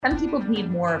Some people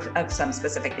need more of some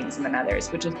specific things than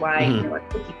others, which is why a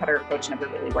cookie cutter approach never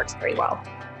really works very well.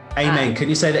 Amen. Can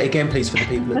you say that again, please, for the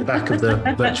people at the back of the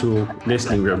virtual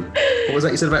listening room? What was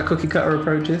that you said about cookie cutter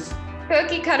approaches?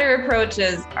 Cookie cutter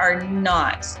approaches are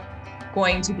not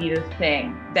going to be the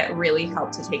thing that really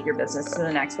help to take your business to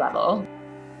the next level.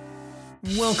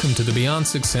 Welcome to the Beyond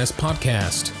Success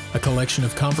podcast, a collection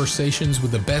of conversations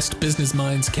with the best business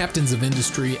minds, captains of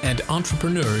industry, and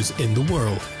entrepreneurs in the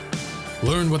world.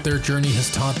 Learn what their journey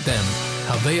has taught them,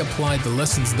 how they applied the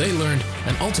lessons they learned,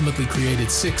 and ultimately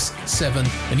created 6, 7,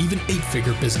 and even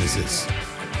 8-figure businesses.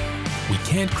 We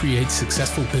can't create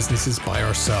successful businesses by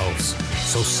ourselves,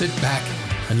 so sit back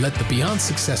and let the Beyond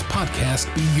Success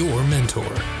podcast be your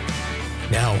mentor.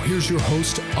 Now, here's your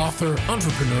host, author,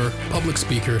 entrepreneur, public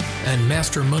speaker, and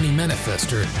master money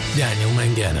manifester, Daniel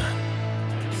Mangena.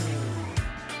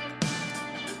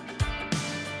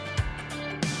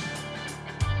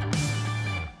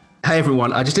 Hey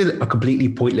everyone, I just did a completely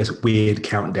pointless, weird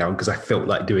countdown because I felt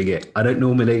like doing it. I don't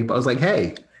normally, but I was like,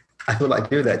 hey, I feel like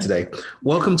doing that today.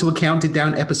 Welcome to a counted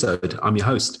down episode. I'm your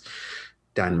host,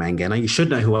 Dan Mangena. You should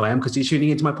know who I am because you're tuning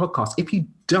into my podcast. If you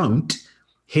don't,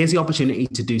 here's the opportunity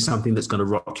to do something that's going to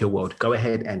rock your world. Go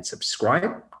ahead and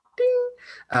subscribe.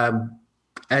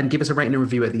 And give us a rating and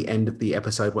review at the end of the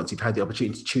episode once you've had the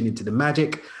opportunity to tune into the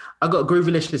magic. I've got a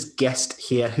Groovylicious guest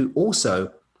here who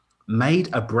also made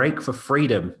a break for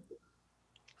freedom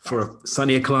for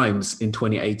sunnier climes in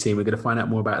 2018. We're going to find out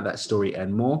more about that story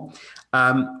and more.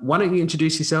 Why don't you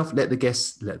introduce yourself? Let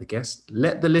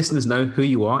the listeners know who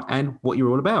you are and what you're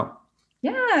all about.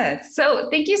 Yeah. So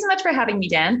thank you so much for having me,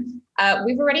 Dan.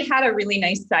 We've already had a really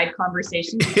nice side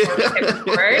conversation before we hit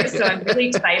record, so I'm really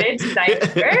excited to dive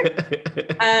deeper.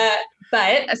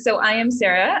 So I am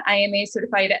Sarah. I am a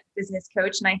certified business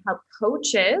coach, and I help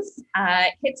coaches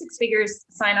hit 6 figures,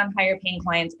 sign on higher paying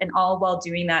clients, and all while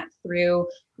doing that through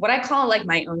what I call like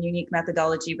my own unique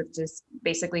methodology with just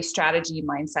basically strategy,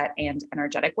 mindset, and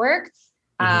energetic work.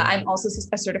 I'm also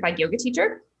a certified yoga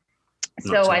teacher.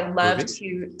 So I love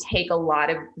to take a lot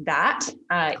of that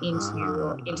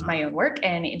into my own work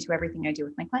and into everything I do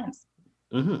with my clients.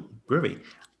 Groovy.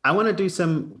 I want to do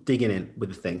some digging in with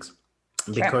the things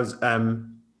because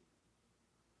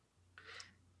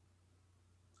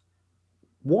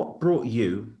what brought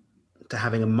you to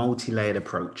having a multi-layered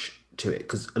approach to it?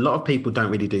 Because a lot of people don't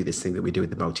really do this thing that we do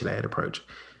with the multi-layered approach.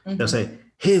 They'll say,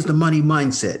 here's the money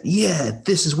mindset. Yeah,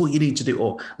 this is what you need to do.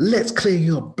 Or let's clear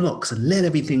your blocks and let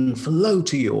everything flow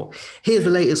to you. Or here's the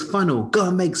latest funnel. Go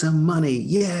and make some money.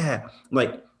 Yeah.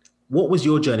 Like, what was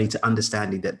your journey to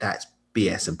understanding that that's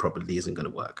BS and probably isn't going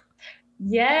to work?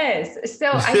 Yes.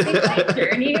 So I think my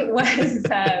journey was,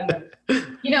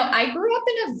 I grew up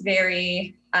in a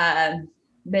very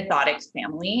methodic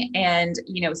family, and,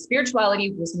 spirituality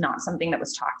was not something that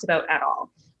was talked about at all.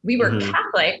 We were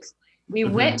Catholic. We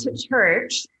went to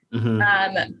church,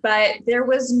 but there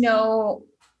was no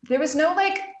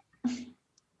like,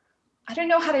 I don't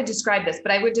know how to describe this,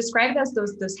 but I would describe it as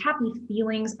those happy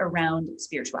feelings around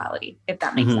spirituality, if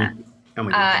that makes sense.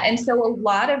 And so a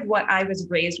lot of what I was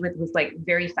raised with was like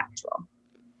very factual,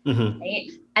 right?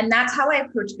 And that's how I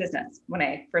approached business when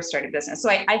I first started business. So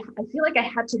I feel like I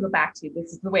had to go back to,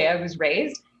 this is the way I was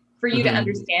raised, for you to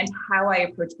understand how I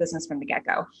approach business from the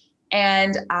get-go.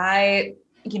 And I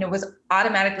was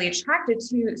automatically attracted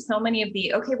to so many of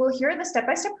the, okay, well, here are the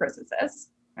step-by-step processes,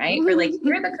 right? Or like,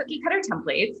 here are the cookie cutter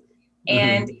templates.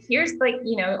 And here's like,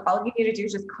 all you need to do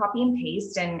is just copy and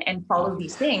paste and follow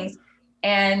these things.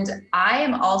 And I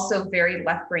am also very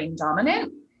left brain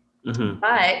dominant,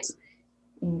 but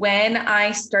when I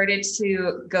started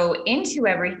to go into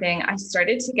everything, I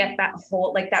started to get that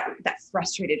whole, like that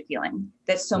frustrated feeling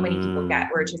that so many people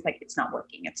get, where it's just like, it's not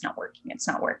working,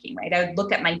 right? I would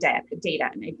look at my data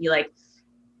and I'd be like,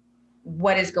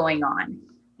 what is going on?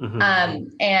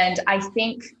 And I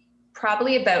think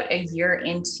probably about a year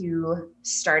into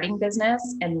starting business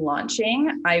and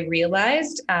launching, I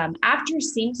realized after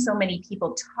seeing so many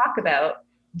people talk about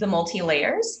the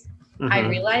multi-layers, I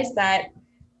realized that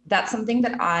that's something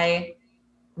that I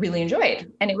really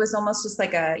enjoyed. And it was almost just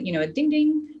like a ding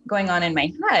ding going on in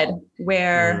my head,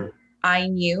 where I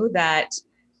knew that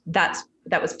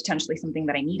was potentially something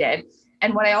that I needed.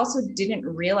 And what I also didn't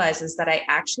realize is that I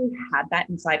actually had that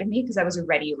inside of me, because I was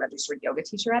already a registered yoga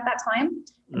teacher at that time.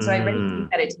 And so I already did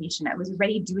meditation. I was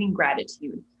already doing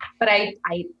gratitude. But I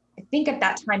think at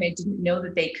that time, I didn't know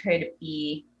that they could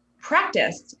be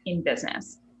practiced in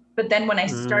business. But then when I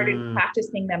started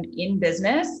practicing them in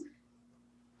business,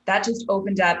 that just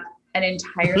opened up an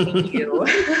entirely new,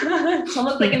 it's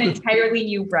almost like an entirely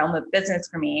new realm of business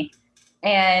for me.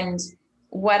 And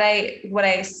what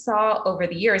I saw over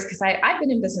the years, because I've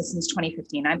been in business since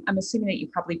 2015. I'm assuming that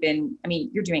you've probably been, I mean,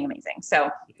 you're doing amazing. So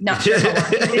not sure how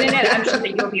long you've been in it. I'm sure that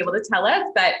you'll be able to tell us,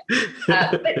 but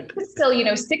still,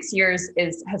 6 years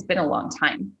has been a long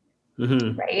time.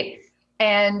 Mm-hmm. Right.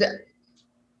 And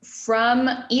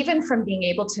from being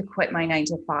able to quit my 9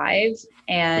 to 5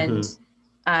 and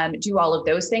do all of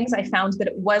those things, I found that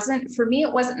it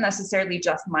wasn't necessarily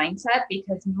just mindset,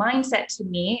 because mindset to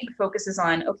me focuses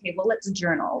on, okay, well, let's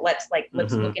journal. Let's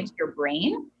look into your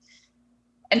brain.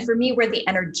 And for me, where the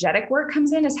energetic work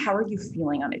comes in is, how are you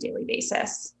feeling on a daily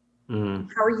basis?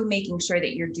 How are you making sure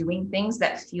that you're doing things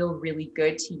that feel really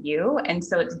good to you? And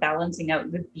so it's balancing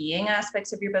out the being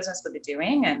aspects of your business with the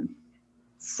doing. And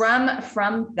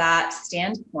from that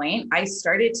standpoint, I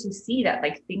started to see that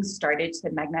things started to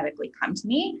magnetically come to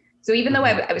me. So even though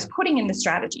I was putting in the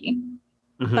strategy,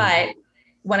 but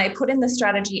when I put in the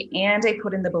strategy and I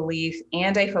put in the belief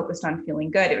and I focused on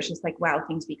feeling good, it was just wow,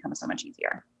 things become so much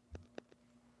easier.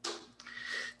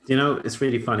 It's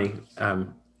really funny.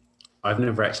 I've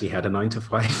never actually had a 9 to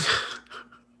 5.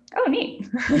 Oh, neat.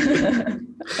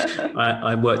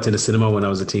 I worked in a cinema when I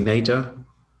was a teenager.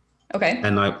 Okay.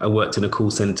 And I worked in a call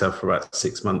center for about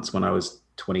 6 months when I was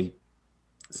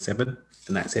 27,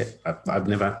 and that's it.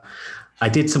 I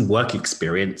did some work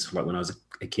experience, like when I was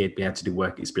a kid, we had to do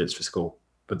work experience for school,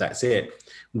 but that's it.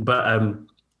 But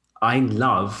I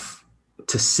love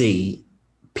to see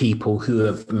people who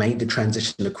have made the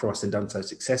transition across and done so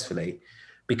successfully,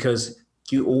 because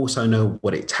you also know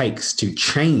what it takes to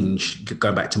change,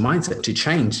 go back to mindset, to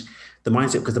change the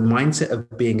mindset, because the mindset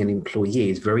of being an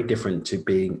employee is very different to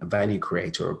being a value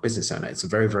creator or a business owner. It's a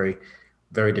very, very,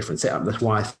 very different setup. That's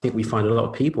why I think we find a lot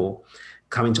of people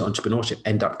coming to entrepreneurship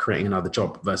end up creating another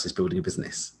job versus building a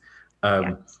business.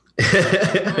 And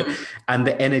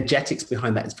the energetics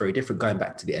behind that is very different. Going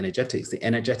back to the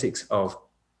energetics of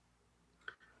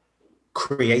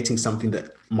creating something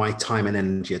that my time and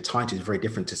energy are tied to is very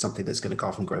different to something that's going to go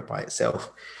off and grow by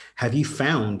itself. Have you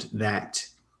found that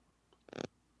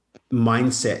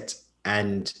mindset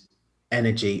and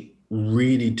energy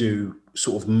really do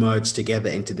sort of merge together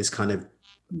into this kind of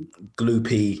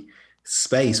gloopy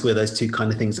space where those two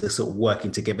kind of things are sort of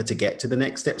working together to get to the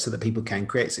next step so that people can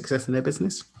create success in their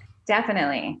business?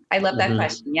 Definitely. I love that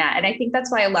question. Yeah. And I think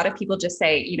that's why a lot of people just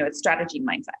say, it's strategy and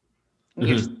mindset.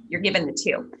 You're given the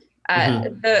two.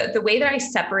 The way that I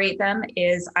separate them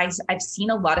is I've seen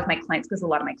a lot of my clients, because a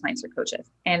lot of my clients are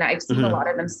coaches, and I've seen a lot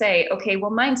of them say, okay,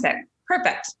 well, mindset,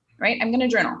 perfect. Right? I'm going to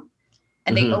journal.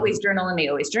 And they always journal and they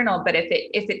always journal. But if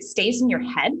it stays in your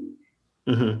head,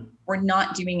 we're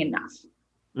not doing enough.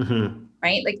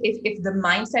 Right? If the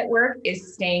mindset work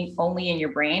is staying only in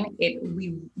your brain,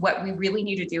 what we really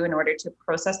need to do in order to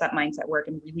process that mindset work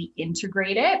and really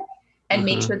integrate it and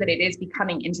make sure that it is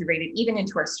becoming integrated even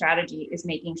into our strategy is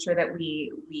making sure that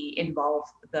we involve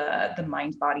the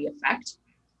mind body effect.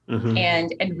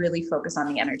 And really focus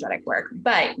on the energetic work.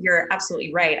 But you're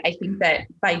absolutely right. I think that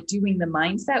by doing the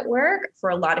mindset work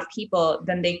for a lot of people,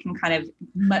 then they can kind of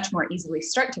much more easily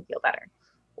start to feel better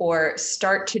or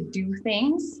start to do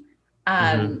things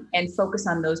and focus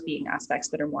on those being aspects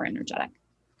that are more energetic.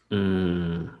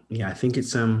 Yeah, I think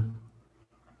it's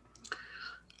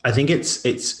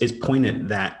poignant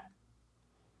that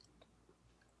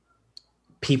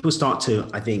people start to,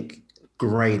 I think,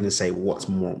 grade and say what's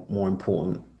more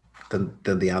important than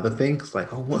the other things.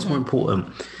 What's more important?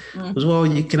 As well,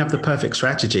 you can have the perfect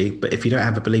strategy, but if you don't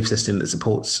have a belief system that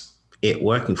supports it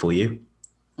working for you,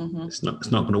 it's not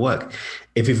going to work.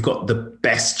 If you've got the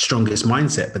best, strongest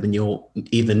mindset, but then you're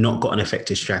either not got an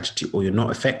effective strategy or you're not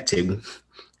effective,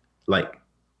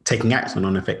 taking action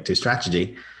on an effective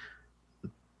strategy,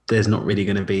 there's not really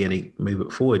going to be any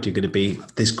movement forward. You're going to be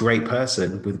this great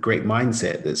person with great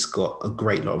mindset that's got a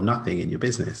great lot of nothing in your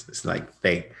business. It's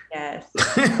Yes.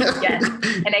 Yes.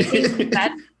 And I think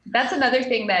that's another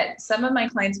thing that some of my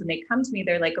clients, when they come to me,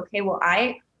 they're like, okay, well,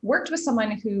 I worked with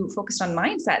someone who focused on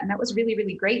mindset and that was really,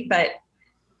 really great, but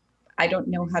I don't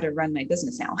know how to run my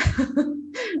business now.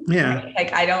 Yeah.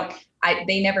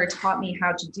 They never taught me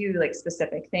how to do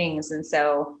specific things. And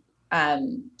so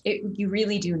you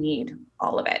really do need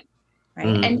all of it.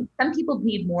 Right. And some people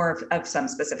need more of some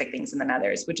specific things than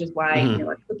others, which is why,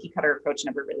 a cookie cutter approach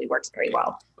never really works very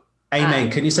well.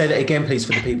 Amen. Can you say that again, please,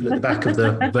 for the people at the back of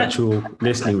the virtual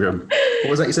listening room? What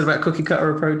was that you said about cookie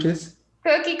cutter approaches?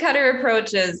 Cookie cutter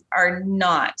approaches are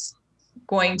not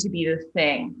going to be the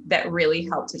thing that really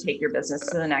help to take your business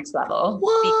to the next level.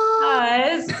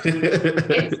 What? Because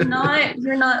it's not,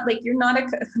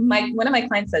 one of my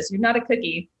clients says, you're not a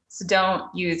cookie. So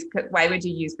why would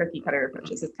you use cookie cutter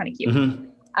approaches? It's kind of cute.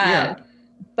 Yeah.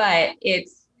 But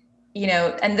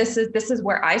and this is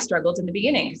where I struggled in the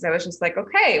beginning, because I was just like,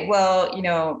 okay, well,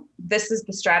 this is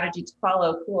the strategy to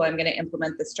follow. Cool. I'm going to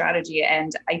implement this strategy.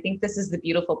 And I think this is the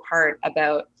beautiful part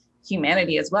about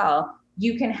humanity as well.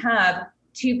 You can have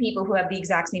two people who have the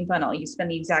exact same funnel. You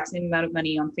spend the exact same amount of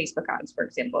money on Facebook ads, for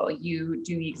example. You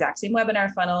do the exact same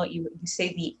webinar funnel. You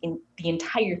say the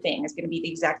entire thing is going to be the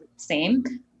exact same.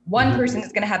 One person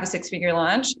is going to have a 6-figure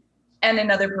launch, and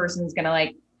another person is going to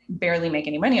like barely make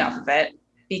any money off of it,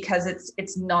 because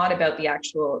it's not about the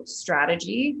actual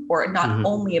strategy, or not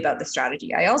only about the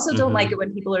strategy. I also don't like it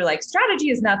when people are like,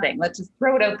 strategy is nothing, let's just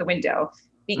throw it out the window,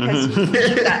 because you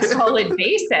need that solid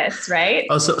basis, right?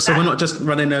 Oh, so we're not just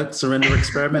running a surrender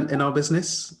experiment in our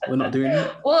business? We're not doing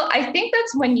that? Well, I think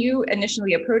that's when you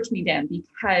initially approached me, Dan,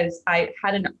 because I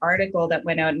had an article that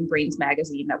went out in Brains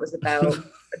Magazine that was about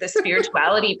the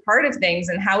spirituality part of things,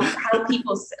 and how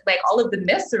people, like, all of the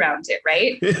myths around it,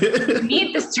 right? You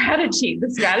need the strategy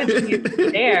is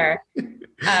there.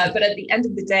 But at the end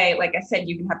of the day, like I said,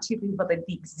 you can have two people that do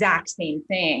the exact same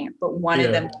thing, but one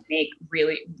of them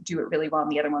will do it really well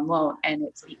and the other one won't. And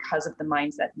it's because of the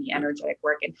mindset and the energetic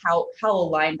work and how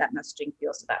aligned that messaging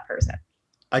feels to that person.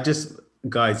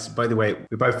 Guys, by the way,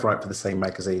 we both write for the same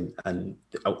magazine, and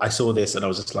I saw this and I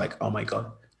was just like, oh my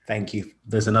God, thank you.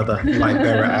 There's another light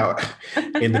bearer out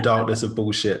in the darkness of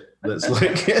bullshit that's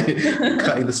like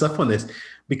cutting the stuff on this,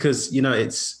 because,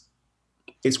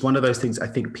 it's one of those things I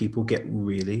think people get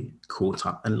really caught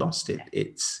up and lost in.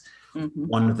 It's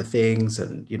one of the things,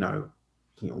 and,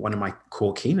 one of my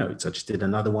core keynotes, I just did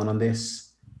another one on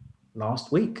this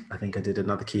last week. I think I did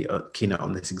another keynote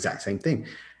on this exact same thing.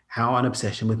 How an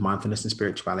obsession with mindfulness and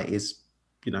spirituality is,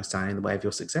 standing in the way of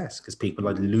your success, because people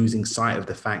are losing sight of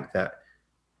the fact that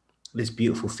this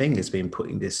beautiful thing has been put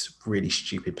in this really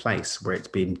stupid place where it's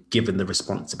been given the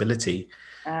responsibility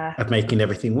of making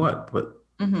everything work. But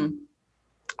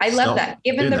I love that.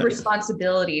 Given the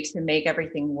responsibility to make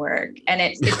everything work. And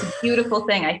it's a beautiful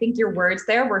thing. I think your words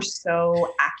there were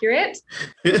so accurate.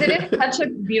 It is such a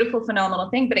beautiful, phenomenal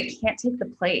thing, but it can't take the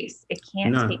place. It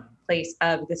can't take the place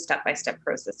of the step-by-step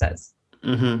processes.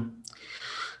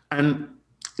 And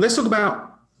let's talk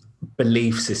about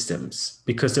belief systems,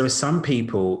 because there are some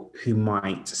people who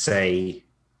might say,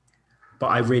 but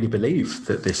I really believe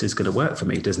that this is going to work for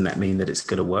me. Doesn't that mean that it's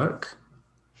going to work?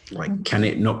 Like, can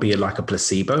it not be like a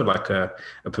placebo, like a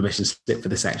permission slip for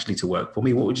this actually to work for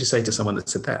me? What would you say to someone that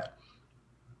said that?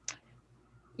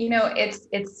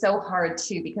 It's so hard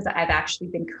too, because I've actually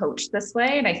been coached this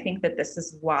way. And I think that this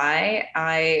is why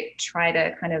I try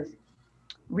to kind of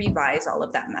revise all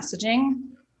of that messaging,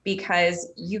 because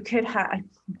you can have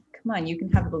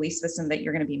a belief system that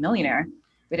you're going to be a millionaire.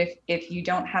 But if you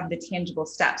don't have the tangible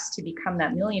steps to become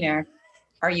that millionaire,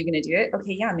 are you going to do it?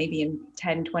 Okay, yeah, maybe in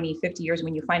 10, 20, 50 years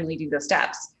when you finally do those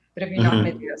steps. But if you're not going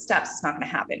to do those steps, it's not going to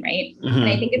happen, right? And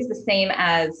I think it's the same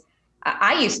as,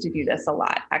 I used to do this a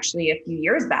lot. Actually, a few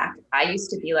years back, I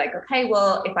used to be like, okay,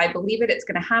 well, if I believe it, it's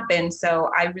going to happen. So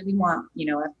I really want,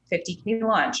 a 50K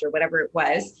launch or whatever it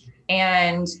was.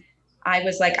 And I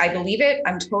was like, I believe it.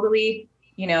 I'm totally,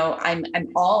 I'm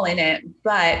all in it.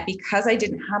 But because I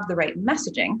didn't have the right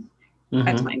messaging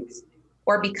at times,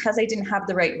 or because I didn't have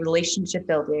the right relationship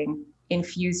building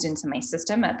infused into my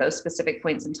system at those specific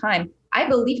points in time, I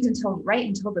believed until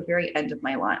the very end of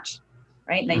my launch,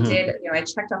 right? And I did, I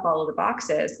checked off all of the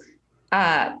boxes,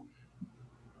 but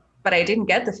I didn't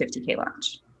get the 50K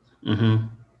launch,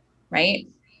 right?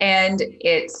 And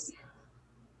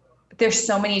there's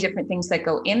so many different things that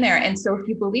go in there. And so if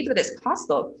you believe that it's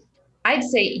possible, I'd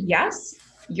say, yes,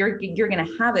 you're going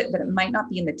to have it, but it might not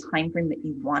be in the time frame that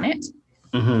you want it.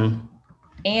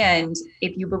 And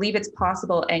if you believe it's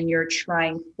possible and you're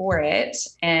trying for it,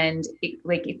 and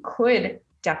it could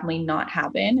definitely not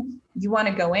happen, you want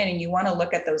to go in and you want to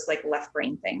look at those like left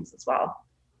brain things as well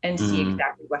and see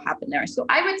exactly what happened there. So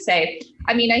I would say,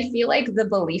 I feel like the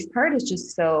belief part is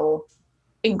just so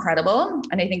incredible.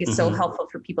 And I think it's so helpful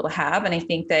for people to have. And I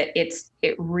think that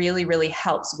it really, really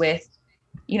helps with,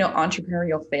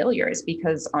 entrepreneurial failures,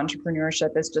 because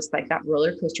entrepreneurship is just like that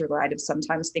roller coaster ride of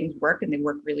sometimes things work and they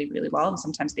work really, really well, and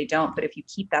sometimes they don't. But if you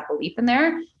keep that belief in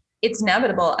there, it's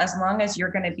inevitable, as long as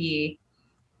you're going to be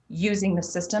using the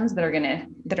systems that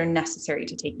are necessary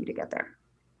to take you to get there.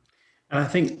 And I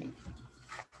think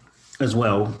as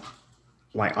well,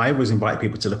 like, I always invite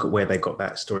people to look at where they got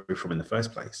that story from in the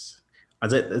first place.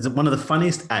 As one of the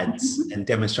funniest ads and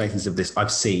demonstrations of this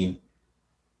I've seen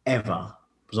ever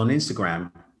was on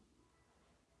Instagram.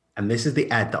 And this is the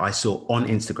ad that I saw on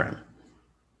Instagram.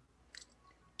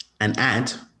 An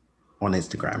ad on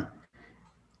Instagram.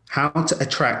 How to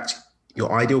attract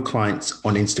your ideal clients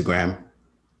on Instagram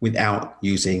without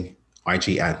using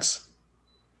IG ads.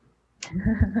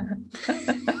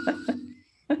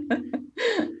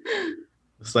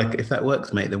 It's like, if that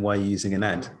works, mate, then why are you using an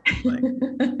ad? Like,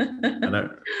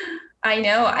 I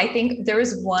know. I think there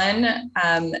was one,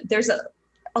 there's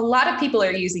a lot of people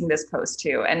are using this post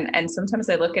too. And sometimes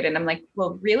I look at it and I'm like,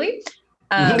 well, really?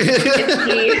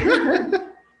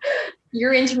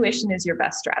 Your intuition is your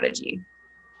best strategy.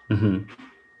 Mm-hmm.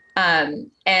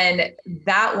 And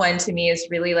that one to me is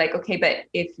really like, okay, but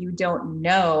if you don't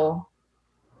know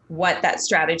what that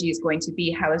strategy is going to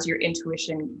be, how is your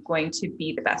intuition going to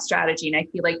be the best strategy? And I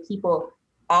feel like people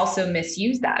also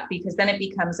misuse that, because then it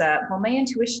becomes well, my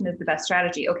intuition is the best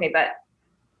strategy. Okay, but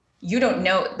you don't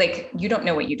know, you don't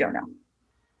know what you don't know,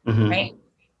 mm-hmm. right?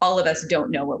 All of us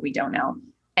don't know what we don't know.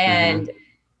 And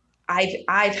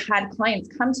I've had clients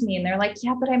come to me and they're like,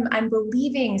 yeah, but I'm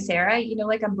believing, Sarah,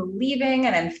 I'm believing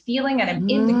and I'm feeling and I'm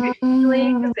in the good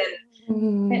feelings.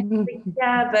 And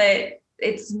yeah, but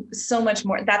it's so much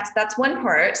more. That's one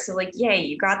part. So yay,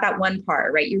 you got that one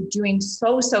part, right? You're doing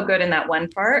so good in that one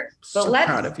part. But so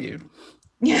proud of you.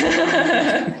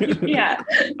 yeah,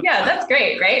 that's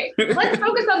great, right? Let's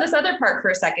focus on this other part for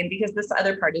a second, because this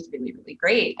other part is really, really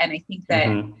great. And I think that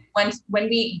when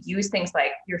we use things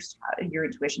like your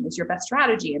intuition is your best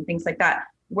strategy and things like that,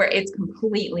 where it's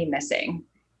completely missing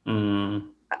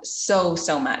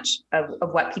so much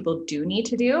of what people do need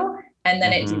to do, and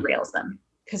then it derails them,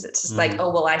 because it's just like,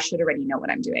 oh, well, I should already know what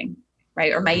I'm doing,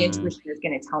 right? Or my intuition is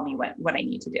going to tell me what I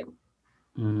need to do.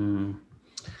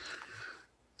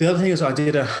 The other thing is, I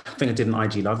did an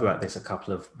IG Live about this a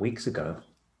couple of weeks ago.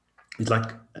 It's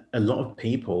like a lot of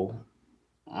people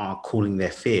are calling their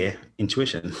fear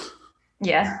intuition.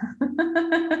 Yeah.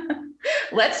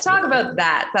 Let's talk about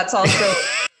that. That's also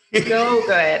so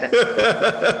good.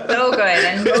 So good.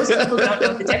 And most people don't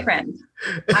know the difference.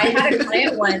 I had a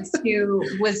client once who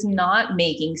was not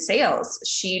making sales.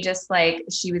 She just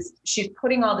she's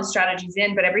putting all the strategies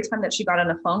in, but every time that she got on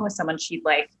the phone with someone, she'd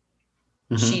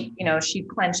she'd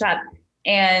clench up.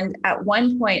 And at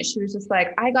one point she was just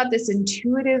like, I got this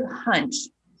intuitive hunch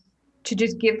to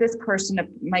just give this person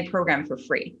my program for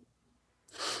free.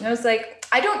 And I was like,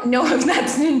 I don't know if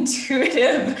that's an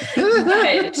intuitive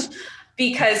hunch,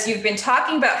 because you've been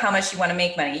talking about how much you want to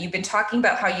make money. You've been talking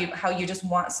about how you just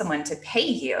want someone to pay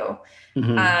you.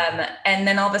 And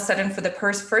then all of a sudden, for the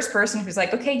first person who's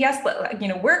like, okay, yes,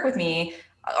 work with me,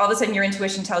 all of a sudden your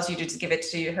intuition tells you to just give it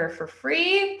to her for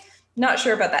free. Not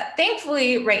sure about that.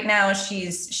 Thankfully, right now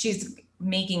she's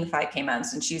making 5K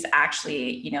months, and she's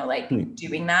actually,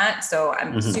 doing that. So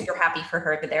I'm super happy for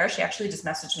her there. She actually just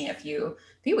messaged me a few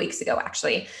weeks ago,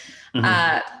 actually.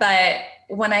 But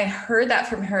when I heard that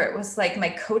from her, it was like my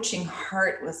coaching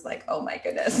heart was like, oh my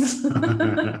goodness.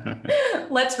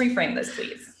 Let's reframe this,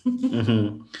 please.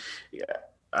 Yeah,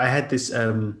 I had this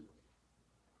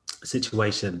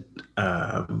situation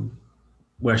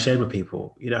where I shared with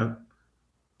people,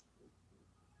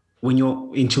 when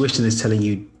your intuition is telling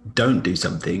you don't do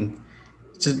something,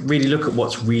 just really look at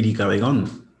what's really going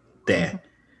on there.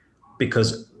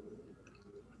 Because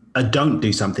a don't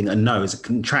do something, a no, is a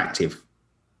contractive.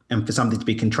 And for something to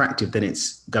be contractive, then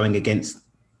it's going against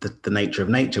the nature of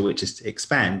nature, which is to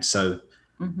expand. So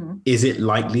is it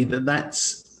likely that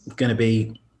that's going to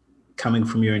be coming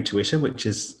from your intuition, which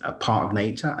is a part of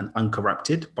nature and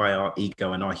uncorrupted by our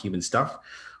ego and our human stuff?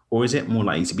 Or is it more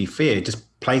likely to be fear?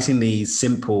 Just placing these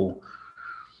simple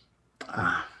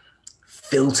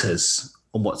filters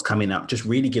on what's coming up just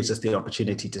really gives us the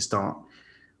opportunity to start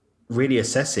really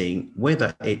assessing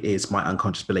whether it is my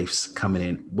unconscious beliefs coming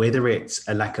in, whether it's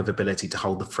a lack of ability to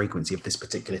hold the frequency of this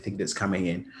particular thing that's coming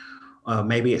in.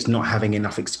 Maybe it's not having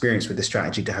enough experience with the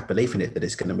strategy to have belief in it that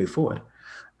it's going to move forward.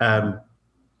 I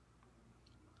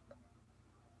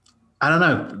don't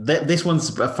know. This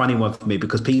one's a funny one for me,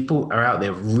 because people are out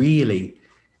there really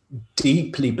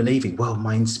deeply believing, well,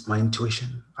 my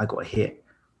intuition, I got a hit.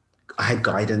 I had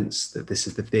guidance that this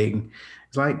is the thing.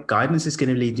 It's like guidance is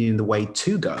going to lead you in the way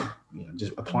to go.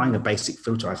 Just applying a basic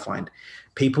filter, I find.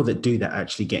 People that do that are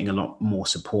actually getting a lot more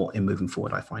support in moving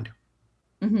forward, I find.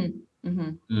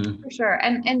 For sure.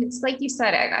 And it's like you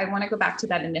said, I want to go back to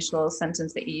that initial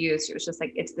sentence that you used. It was just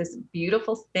like, it's this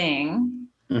beautiful thing,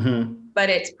 but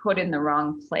it's put in the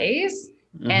wrong place.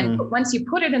 And once you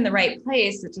put it in the right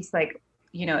place, it's just like,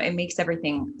 it makes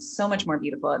everything so much more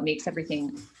beautiful. It makes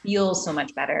everything feel so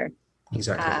much better.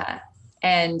 Exactly.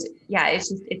 And yeah,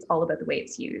 it's all about the way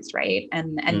it's used. Right.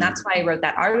 And that's why I wrote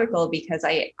that article, because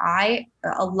a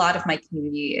lot of my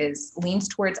community leans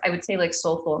towards, I would say, like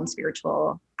soulful and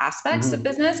spiritual aspects of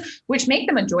business, which make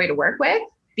them a joy to work with,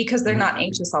 because they're not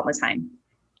anxious all the time,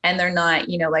 and they're not,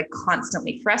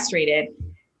 constantly frustrated.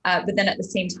 But then at the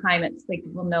same time, it's like,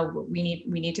 well, no, we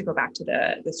need to go back to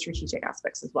the strategic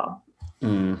aspects as well.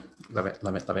 Love it,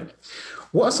 love it, love it.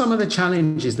 What are some of the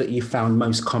challenges that you found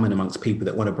most common amongst people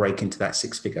that want to break into that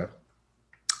six figure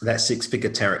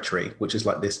territory, which is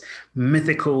like this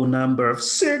mythical number of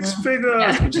six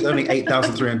figures, which is only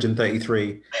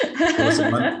 $8,333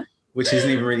 a month, which isn't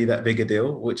even really that big a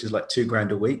deal, which is like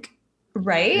 $2,000 a week.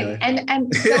 Right. You know?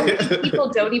 And so many people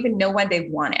don't even know why they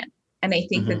want it. And I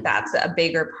think that that's a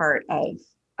bigger part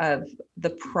of the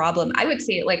problem. I would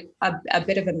say like a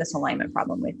bit of a misalignment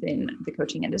problem within the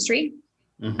coaching industry.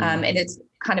 And it's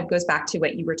kind of goes back to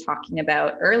what you were talking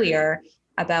about earlier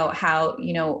about how,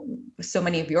 you know, so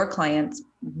many of your clients,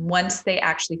 once they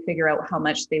actually figure out how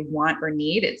much they want or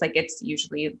need, it's like, it's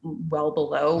usually well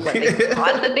below what they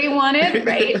thought that they wanted.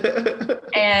 Right.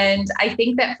 And I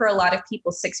think that for a lot of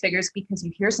people, six figures, because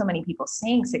you hear so many people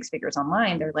saying six figures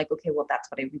online, they're like, okay, well, that's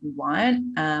what I really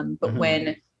want. But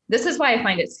when this is why I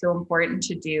find it so important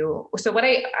to do. So what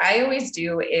I always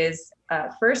do is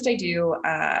first I do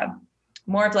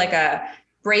more of like a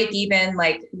break even,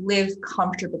 like live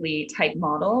comfortably type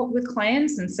model with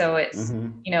clients. And so it's,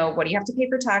 you know, what do you have to pay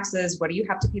for taxes? What do you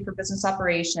have to pay for business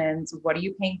operations? What are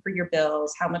you paying for your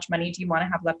bills? How much money do you want to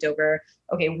have left over?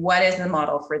 Okay, what is the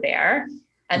model for there?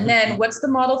 And then what's the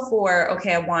model for,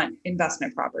 okay, I want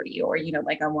investment property, or, you know,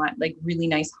 like I want like really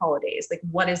nice holidays. Like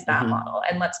what is that model?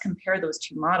 And let's compare those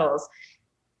two models.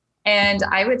 And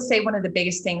I would say one of the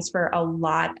biggest things for a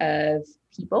lot of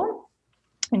people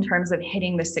in terms of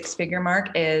hitting the six figure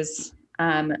mark is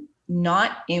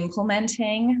not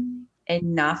implementing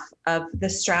enough of the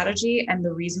strategy. And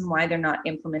the reason why they're not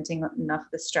implementing enough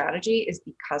of the strategy is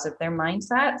because of their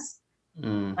mindsets.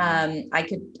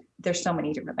 There's so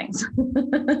many different things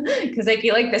because I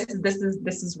feel like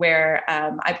this is where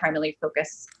I primarily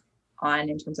focus on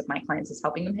in terms of my clients, is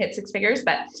helping them hit six figures.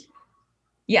 But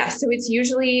yeah, so it's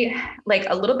usually like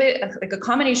a little bit of like a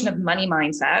combination of money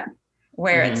mindset,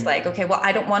 where it's like, okay, well,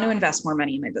 I don't want to invest more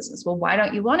money in my business. Well, why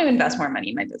don't you want to invest more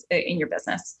money in your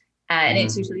business? And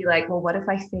it's usually like, well, what if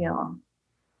I fail?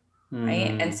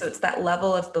 Right. And so it's that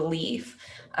level of belief.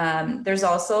 There's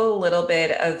also a little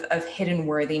bit of hidden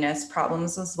worthiness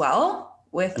problems as well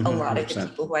with a lot of the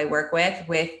people who I work with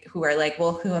who are like,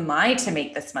 well, who am I to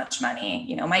make this much money?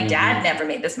 You know, my dad never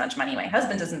made this much money. My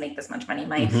husband doesn't make this much money.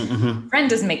 My friend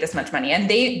doesn't make this much money. And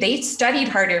they studied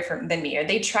harder than me, or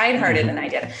they tried harder than I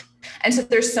did. And so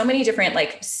there's so many different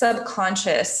like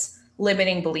subconscious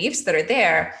limiting beliefs that are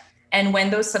there. And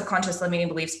when those subconscious limiting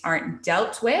beliefs aren't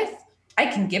dealt with, I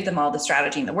can give them all the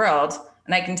strategy in the world.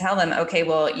 And I can tell them, okay,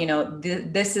 well, you know,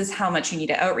 this is how much you need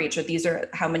to outreach, or these are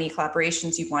how many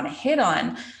collaborations you want to hit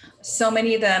on. So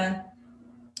many of them,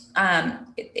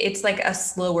 it's like a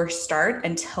slower start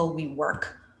until we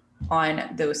work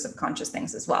on those subconscious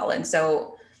things as well. And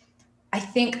so I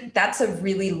think that's a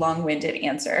really long-winded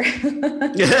answer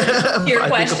to your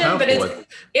question, but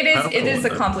it is a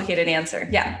complicated answer.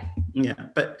 Yeah. Yeah,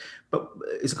 but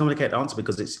it's a complicated answer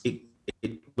because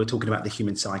we're talking about the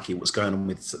human psyche, what's going on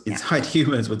inside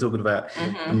humans. We're talking about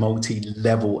the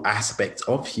multi-level aspects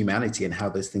of humanity and how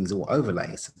those things all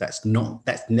overlay. So that's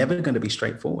never going to be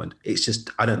straightforward. It's just,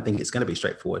 I don't think it's going to be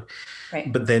straightforward.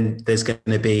 Right. But then there's going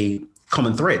to be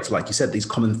common threads. Like you said, these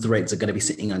common threads are going to be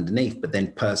sitting underneath, but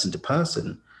then person to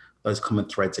person, those common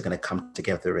threads are going to come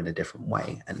together in a different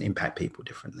way and impact people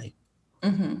differently.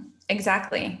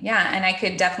 Exactly. Yeah. And I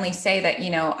could definitely say that,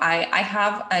 you know, I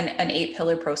have an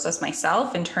 8-pillar process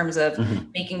myself in terms of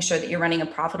making sure that you're running a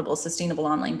profitable, sustainable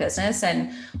online business.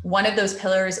 And one of those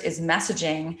pillars is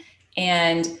messaging.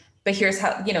 But here's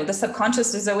how, you know, the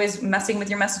subconscious is always messing with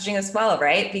your messaging as well,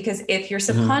 right? Because if your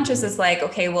subconscious is like,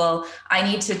 okay, well, I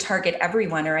need to target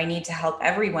everyone, or I need to help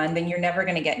everyone, then you're never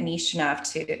going to get niche enough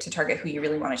to target who you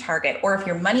really want to target. Or if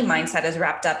your money mindset is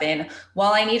wrapped up in,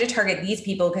 well, I need to target these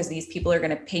people because these people are going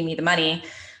to pay me the money.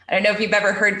 I don't know if you've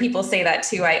ever heard people say that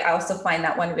too. I also find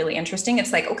that one really interesting.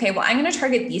 It's like, okay, well, I'm going to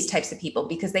target these types of people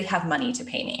because they have money to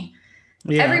pay me.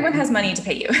 Yeah. Everyone has money to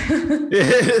pay you,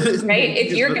 right?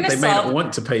 If you're going to solve, they may not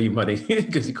want to pay you money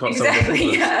because you can't solve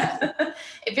it. Yeah.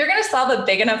 If you're going to solve a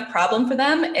big enough problem for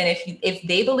them, and if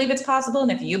they believe it's possible,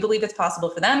 and if you believe it's possible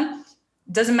for them,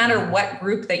 doesn't matter what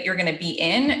group that you're going to be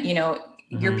in, you know,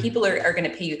 your people are going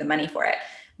to pay you the money for it.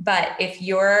 But if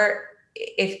you're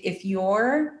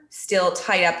still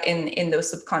tied up in those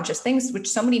subconscious things, which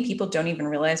so many people don't even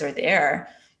realize are there,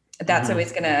 that's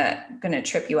always gonna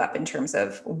trip you up in terms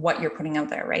of what you're putting out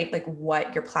there, right? Like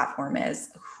what your platform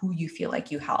is, who you feel like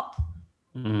you help.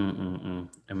 Amazing.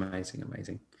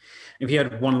 If you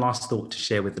had one last thought to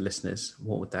share with the listeners,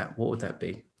 what would that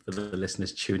be for the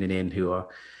listeners tuning in who are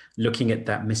looking at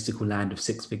that mystical land of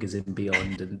six figures and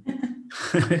beyond, and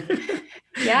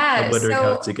yeah, and wondering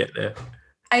how to get there.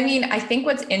 I mean, I think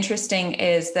what's interesting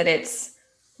is that it's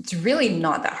really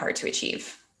not that hard to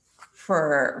achieve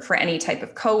for any type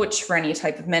of coach, for any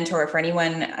type of mentor, for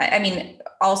anyone. I mean,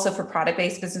 also for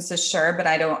product-based businesses, sure, but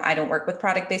I don't work with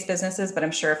product-based businesses, but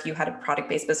I'm sure if you had a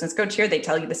product-based business coach here, they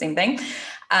tell you the same thing.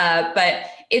 But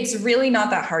it's really not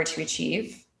that hard to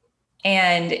achieve.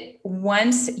 And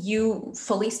once you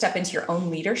fully step into your own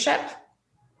leadership,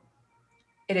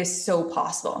 it is so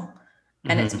possible.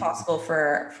 And it's possible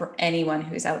for anyone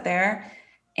who's out there.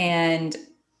 And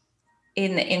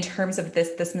in terms of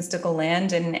this mystical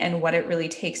land and what it really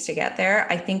takes to get there,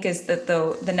 I think is that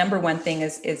the number one thing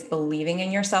is believing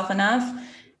in yourself enough,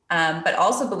 but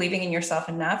also believing in yourself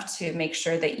enough to make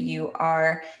sure that you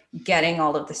are getting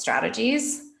all of the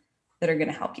strategies that are going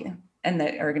to help you and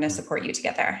that are going to support you to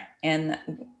get there. And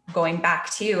going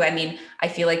back to, I mean, I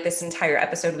feel like this entire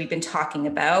episode we've been talking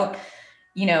about,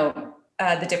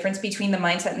 the difference between the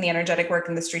mindset and the energetic work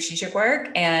and the strategic work.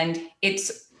 And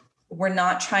we're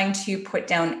not trying to put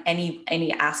down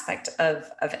any aspect of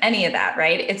any of that,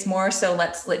 right? It's more so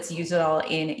let's use it all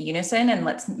in unison, and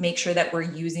let's make sure that we're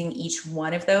using each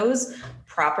one of those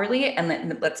properly,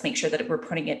 and let's make sure that we're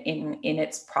putting it in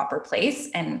its proper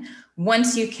place. And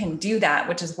once you can do that,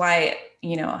 which is why,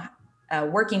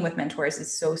 working with mentors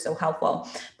is so helpful.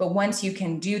 But once you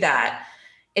can do that,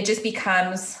 it just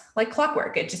becomes like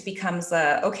clockwork. It just becomes,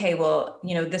 okay, well,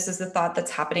 this is the thought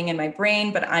that's happening in my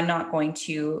brain, but I'm not going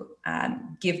to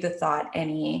give the thought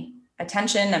any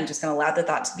attention. I'm just going to allow the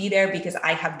thought to be there because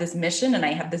I have this mission and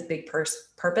I have this big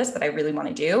purpose that I really want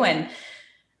to do. And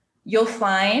you'll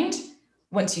find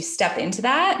once you step into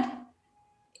that,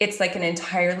 it's like an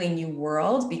entirely new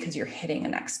world because you're hitting a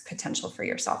next potential for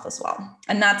yourself as well.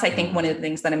 And that's, I think, one of the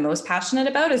things that I'm most passionate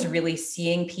about is really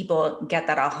seeing people get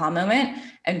that aha moment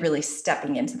and really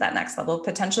stepping into that next level of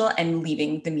potential and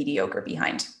leaving the mediocre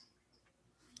behind.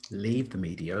 Leave the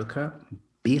mediocre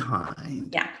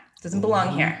behind. Yeah. Doesn't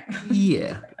belong here.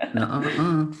 Yeah.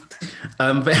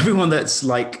 For everyone that's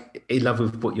like in love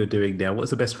with what you're doing now, what's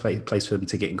the best place for them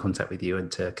to get in contact with you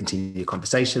and to continue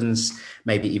conversations,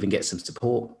 maybe even get some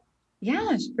support?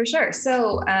 Yeah, for sure.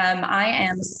 So I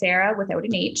am Sarah without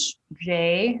an H,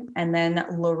 J, and then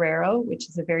Loureiro, which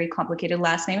is a very complicated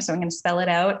last name. So I'm going to spell it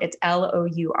out. It's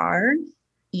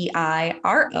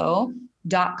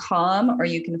LOUREIRO.com, or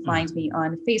you can find me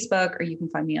on Facebook, or you can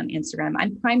find me on Instagram. I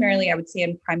would say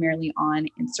I'm primarily on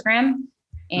Instagram,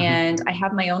 and I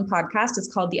have my own podcast.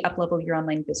 It's called the Uplevel Your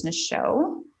Online Business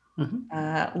Show.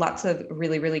 Lots of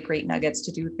really, really great nuggets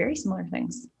to do very similar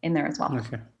things in there as well.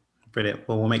 Okay. Brilliant.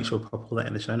 Well, we'll make sure to pop all that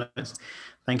in the show notes.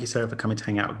 Thank you, Sarah, for coming to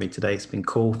hang out with me today. It's been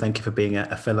cool. Thank you for being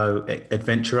a fellow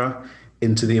adventurer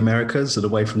into the Americas and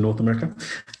away from North America.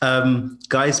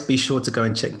 Guys, be sure to go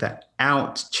and check that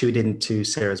out. Tune in to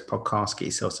Sarah's podcast, get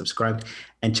yourself subscribed,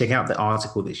 and check out the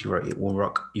article that she wrote. It will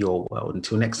rock your world.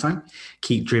 Until next time,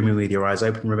 keep dreaming with your eyes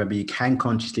open. Remember, you can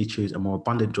consciously choose a more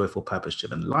abundant, joyful,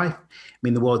 purpose-driven life. It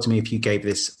means the world to me if you gave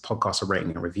this podcast a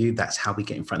rating and review. That's how we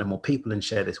get in front of more people and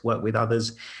share this work with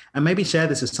others. And maybe share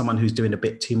this with someone who's doing a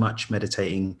bit too much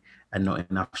meditating and not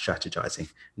enough strategizing.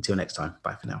 Until next time,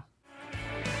 bye for now.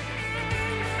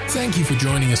 Thank you for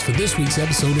joining us for this week's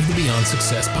episode of the Beyond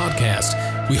Success podcast.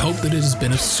 We hope that it has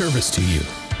been of service to you.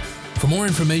 For more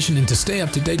information and to stay up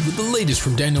to date with the latest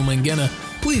from Daniel Mangena,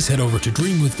 please head over to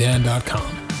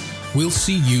dreamwithdan.com. We'll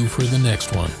see you for the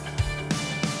next one.